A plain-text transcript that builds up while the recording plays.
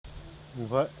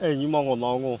phải ấy như mong còn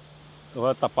ngon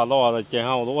phải tập ba lo là chơi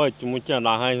hao đó chúng mình chơi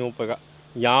là hay không phải cái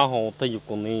giá họ thấy dục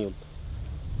còn nhiều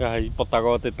cái hay bắt ta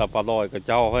có thể tập ba lo cái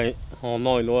cháu hay họ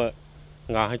nói luôn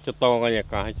ngà hay cho to cái gì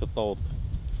cả hay cho to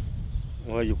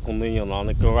phải dục còn nhiều nó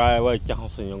này cái phải cháu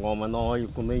sinh nhật ngon mà nó dục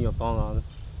còn nhiều to nó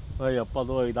phải giờ bắt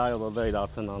đôi đai ở đây đã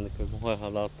thế nào này cái cũng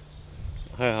phải là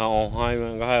hay họ hai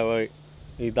cái hay vậy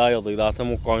đi đai ở đây đã thế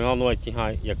một con họ nói chỉ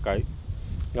hai một cái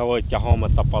cái vậy cháu mà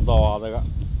tập ba lo đấy cái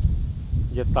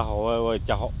giờ tao vậy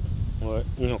cháu vậy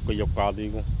như học cái dục cả đi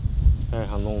cũng hay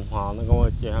hà nội hà nó có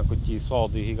chơi hàng cái chỉ số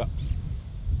đi cái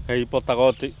hay bắt ta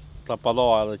có thì tập ba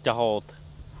lo là cháu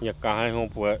giờ cả hai không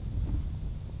phải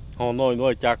họ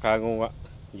nói cha cả không ạ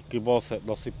cái boss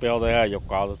đó sẽ béo đấy hay dục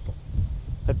cả đó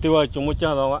hết tiêu rồi chúng mới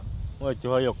chơi đâu ạ vậy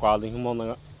chú hay dục cả đi không mong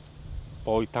nữa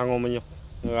bồi thang không bao nhiêu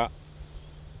nữa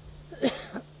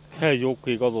hay dục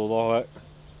cái có đồ đó vậy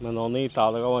mà nó này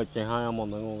ta là cái chơi hai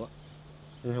món nữa không ạ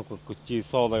như học cái chỉ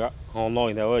số đấy họ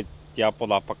nói thế vậy cha bỏ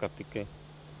la bạc cái